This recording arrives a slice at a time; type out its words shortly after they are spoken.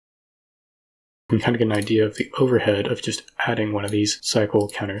You can kind of get an idea of the overhead of just adding one of these cycle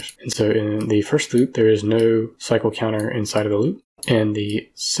counters. And so in the first loop, there is no cycle counter inside of the loop. In the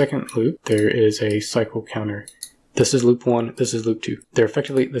second loop, there is a cycle counter. This is loop 1, this is loop 2. They're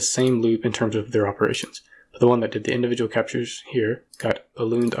effectively the same loop in terms of their operations. But the one that did the individual captures here got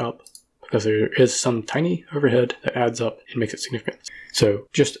ballooned up because there is some tiny overhead that adds up and makes it significant. So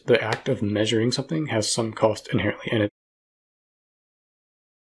just the act of measuring something has some cost inherently in it.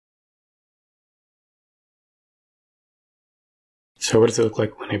 So what does it look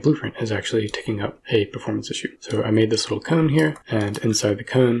like when a blueprint is actually taking up a performance issue? So I made this little cone here, and inside the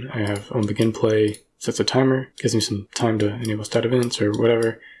cone I have on begin play, sets a timer, gives me some time to enable stat events or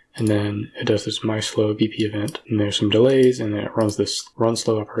whatever, and then it does this my slow BP event, and there's some delays, and then it runs this run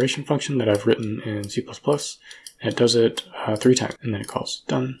slow operation function that I've written in C++, and it does it 3 times, and then it calls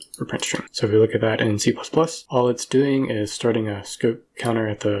done for print string. So if we look at that in C++, all it's doing is starting a scope counter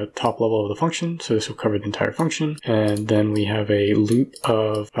at the top level of the function, so this will cover the entire function, and then we have a loop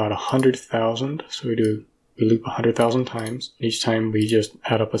of about 100,000, so we loop 100,000 times. Each time we just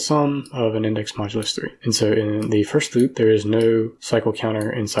add up a sum of an index modulus 3. And so in the first loop, there is no cycle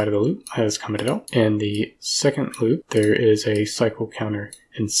counter inside of the loop, as commented out. In the second loop, there is a cycle counter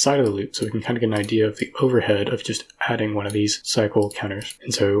inside of the loop, so we can kind of get an idea of the overhead of just adding one of these cycle counters.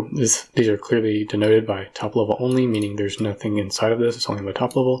 And so these are clearly denoted by top level only, meaning there's nothing inside of this, it's only the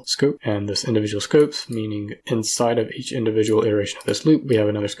top level scope, and this individual scopes, meaning inside of each individual iteration of this loop, we have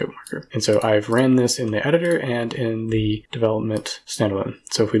another scope marker. And so I've ran this in the editor and in the development standalone.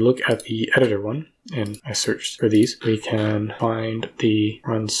 So if we look at the editor one, and I searched for these, we can find the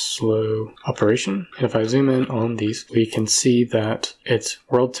run slow operation. And if I zoom in on these, we can see that it's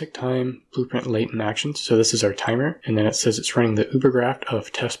world tick time, blueprint latent actions. So this is our timer. And then it says it's running the ubergraph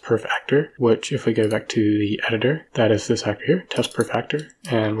of test perf actor, which if we go back to the editor, that is this actor here, test perf actor.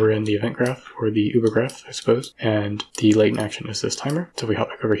 And we're in the event graph or the ubergraph, I suppose. And the latent action is this timer. So if we hop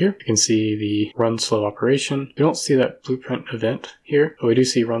back over here, we can see the run slow operation. We don't see that blueprint event here, but we do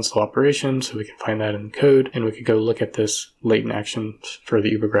see run slow operation. So we can find that in the code, and we could go look at this latent action for the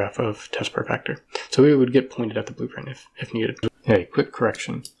ubergraph of test perf actor. So we would get pointed at the blueprint if needed. Hey, quick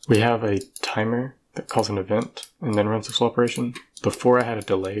correction. We have a timer that calls an event and then runs this operation. Before I had a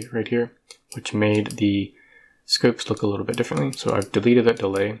delay right here, which made the scopes look a little bit differently. So I've deleted that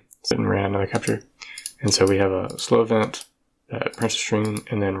delay and ran another capture. And so we have a slow event that prints a string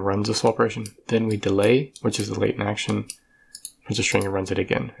and then runs this operation. Then we delay, which is the latent action, prints a string and runs it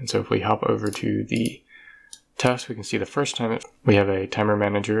again. And so if we hop over to the test, we can see the first time we have a timer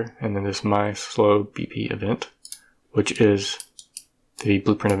manager and then this my slow BP event, which is the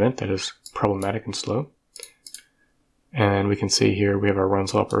blueprint event that is problematic and slow. And we can see here we have our run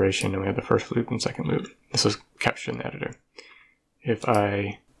slow operation and we have the first loop and second loop. This is captured in the editor. If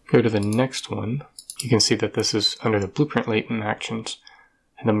I go to the next one, you can see that this is under the blueprint latent actions,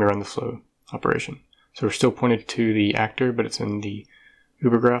 and then we run the slow operation. So we're still pointed to the actor, but it's in the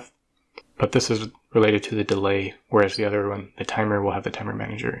ubergraph. But this is related to the delay, whereas the other one, the timer, will have the timer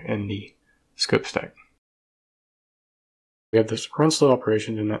manager in the scope stack. We have this run slow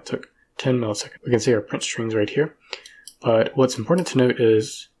operation, and that took 10 milliseconds. We can see our print strings right here. But what's important to note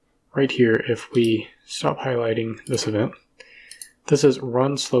is right here, if we stop highlighting this event, this is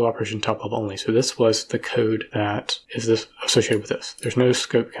run slow operation top level only. So this was the code that is associated with this. There's no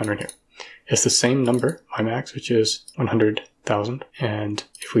scope counter in here. It's the same number, max, which is 100,000. And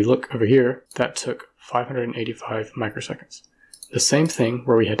if we look over here, that took 585 microseconds. The same thing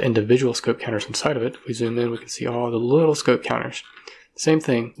where we had individual scope counters inside of it. If we zoom in, we can see all the little scope counters. Same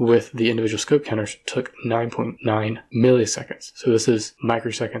thing with the individual scope counters, took 9.9 milliseconds. So this is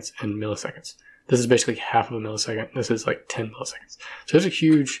microseconds and milliseconds. This is basically half of a millisecond. This is like 10 milliseconds. So there's a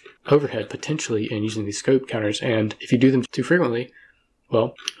huge overhead potentially in using these scope counters. And if you do them too frequently,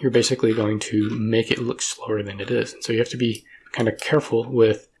 well, you're basically going to make it look slower than it is. And so you have to be kind of careful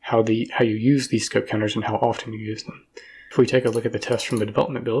with how you use these scope counters and how often you use them. If we take a look at the test from the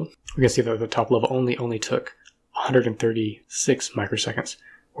development build, we can see that the top level only took 136 microseconds,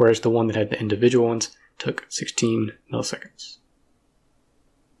 whereas the one that had the individual ones took 16 milliseconds.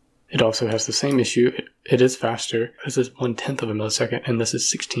 It also has the same issue. It is faster. This is 1/10 of a millisecond, and this is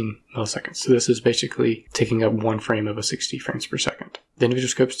 16 milliseconds. So this is basically taking up one frame of a 60 frames per second. The individual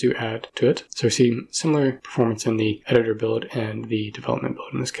scopes do add to it. So we see similar performance in the editor build and the development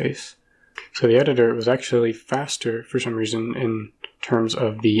build in this case. So the editor was actually faster for some reason in terms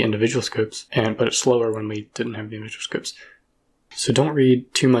of the individual scopes, but it's slower when we didn't have the individual scopes. So don't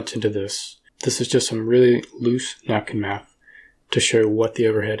read too much into this. This is just some really loose napkin math to show what the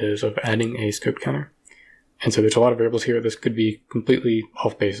overhead is of adding a scope counter. And so there's a lot of variables here. This could be completely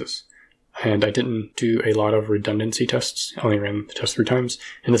off basis. and I didn't do a lot of redundancy tests. I only ran the test 3 times,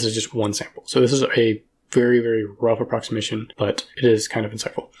 and this is just one sample. So this is a very, very rough approximation, but it is kind of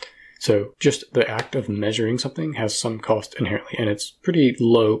insightful. So just the act of measuring something has some cost inherently, and it's pretty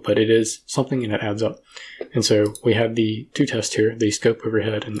low, but it is something and it adds up. And so we have the 2 tests here, the scope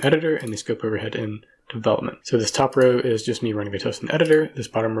overhead in editor and the scope overhead in development. So this top row is just me running the test in editor. This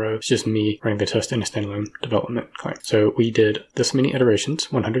bottom row is just me running the test in a standalone development client. So we did this many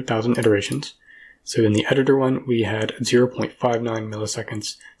iterations, 100,000 iterations. So in the editor one, we had 0.59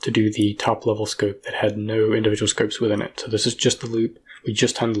 milliseconds to do the top level scope that had no individual scopes within it. So this is just the loop. We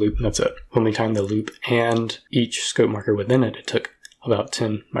just timed the loop and that's it. When we timed the loop and each scope marker within it, it took about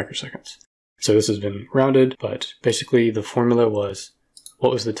 10 microseconds. So this has been rounded, but basically the formula was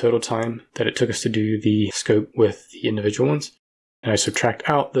what was the total time that it took us to do the scope with the individual ones. And I subtract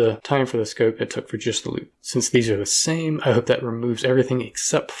out the time for the scope it took for just the loop. Since these are the same, I hope that removes everything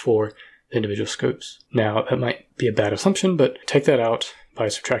except for the individual scopes. Now, that might be a bad assumption, but take that out by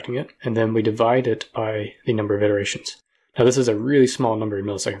subtracting it, and then we divide it by the number of iterations. Now this is a really small number in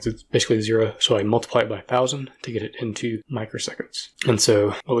milliseconds. It's basically 0, so I multiply it by 1,000 to get it into microseconds. And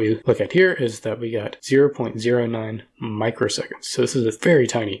so what we look at here is that we got 0.09 microseconds. So this is very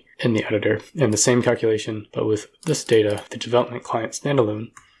tiny in the editor. And the same calculation, but with this data, the development client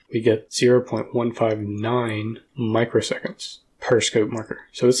standalone, we get 0.159 microseconds per scope marker.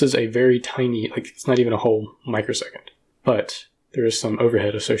 So this is a very tiny, like it's not even a whole microsecond, but there is some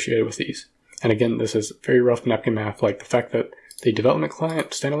overhead associated with these. And again, this is very rough napkin math, like the fact that the development client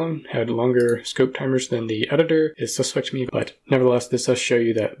standalone had longer scope timers than the editor is suspect to me, but nevertheless, this does show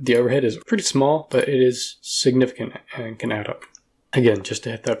you that the overhead is pretty small, but it is significant and can add up. Again, just to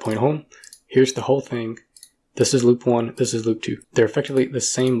hit that point home, here's the whole thing. This is loop 1, this is loop 2. They're effectively the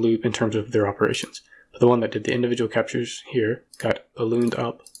same loop in terms of their operations. But the one that did the individual captures here got ballooned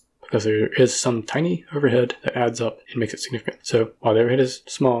up because there is some tiny overhead that adds up and makes it significant. So while the overhead is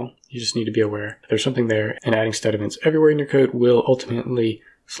small, you just need to be aware that there's something there, and adding stat events everywhere in your code will ultimately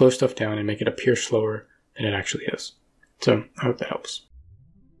slow stuff down and make it appear slower than it actually is. So I hope that helps.